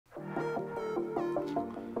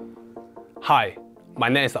Hi, my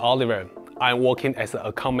name is Oliver. I'm working as an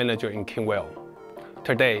account manager in Kingwhale.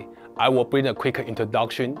 Today, I will bring a quick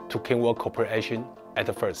introduction to Kingwhale Corporation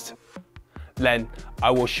at first. Then,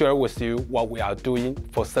 I will share with you what we are doing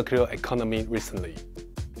for circular economy recently.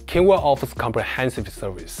 Kingwhale offers comprehensive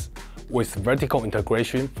service with vertical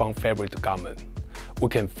integration from fabric to garment. We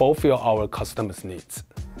can fulfill our customers' needs.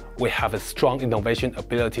 We have strong innovation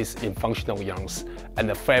abilities in functional yarns and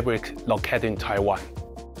the fabric located in Taiwan.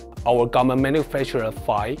 Our garment manufacturer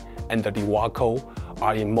Phi and the Revio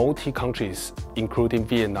are in multi-countries, including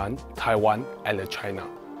Vietnam, Taiwan, and China.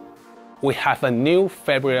 We have a new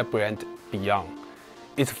fabric brand, Beyond.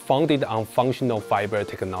 It's founded on functional fiber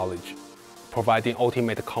technology, providing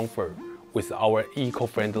ultimate comfort with our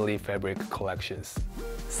eco-friendly fabric collections,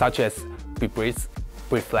 such as Be Breeze,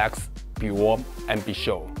 Be Flex, Be Warm, and Be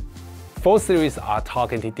Show. 4 series are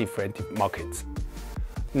targeting different markets.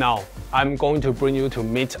 Now, I'm going to bring you to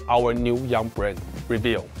meet our new yarn brand,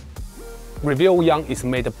 Revio. Revio yarn is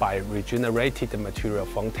made by regenerated material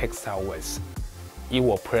from textile waste. It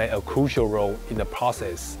will play a crucial role in the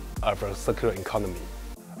process of a circular economy.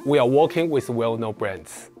 We are working with well-known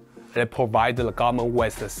brands that provide the garment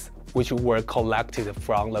wastes which were collected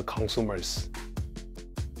from the consumers.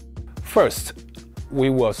 First, we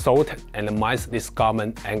will sort and mince this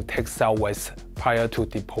garment and textile waste prior to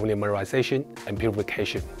depolymerization and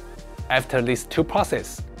purification. After these 2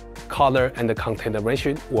 processes, color and the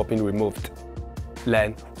containerization will be removed.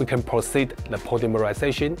 Then we can proceed the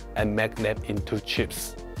polymerization and make them into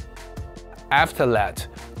chips. After that,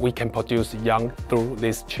 we can produce yarn through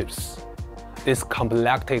these chips. This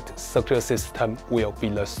compacted circular system will be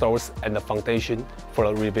the source and the foundation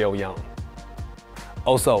for the Revio yarn.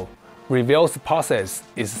 Also, Revio's process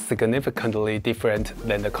is significantly different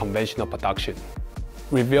than the conventional production.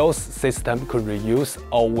 Revio's system could reuse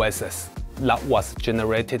all wastes that was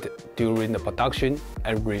generated during the production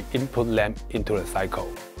and re-input them into the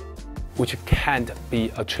cycle, which can't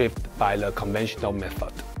be achieved by the conventional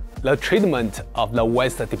method. The treatment of the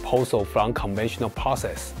waste disposal from conventional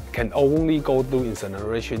process can only go through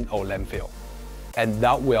incineration or landfill, and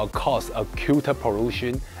that will cause acute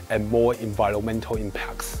pollution and more environmental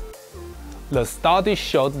impacts. The study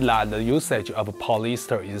showed that the usage of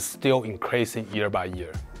polyester is still increasing year by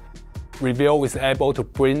year. Revio is able to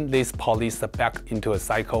bring this polyester back into a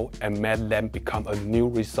cycle and make them become a new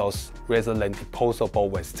resource rather than disposable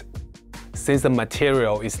waste. Since the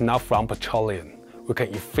material is not from petroleum, we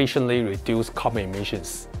can efficiently reduce carbon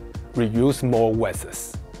emissions, reuse more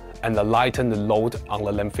wastes, and lighten the load on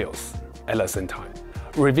the landfills at the same time.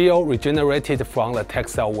 Revio regenerated from the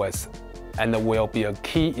textile waste and will be a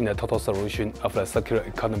key in the total solution of the circular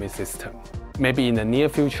economy system. Maybe in the near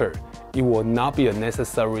future, it will not be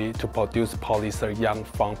necessary to produce polyester yarn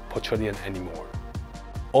from petroleum anymore.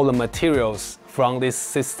 All the materials from this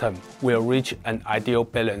system will reach an ideal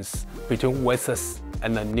balance between wastes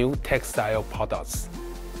and the new textile products.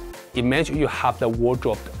 Imagine you have the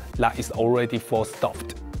wardrobe that is already full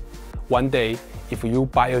stuffed. One day, if you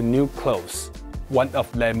buy a new clothes, one of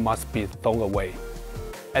them must be thrown away.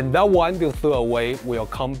 And that one you throw away will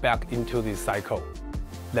come back into the cycle,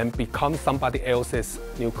 then become somebody else's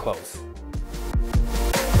new clothes.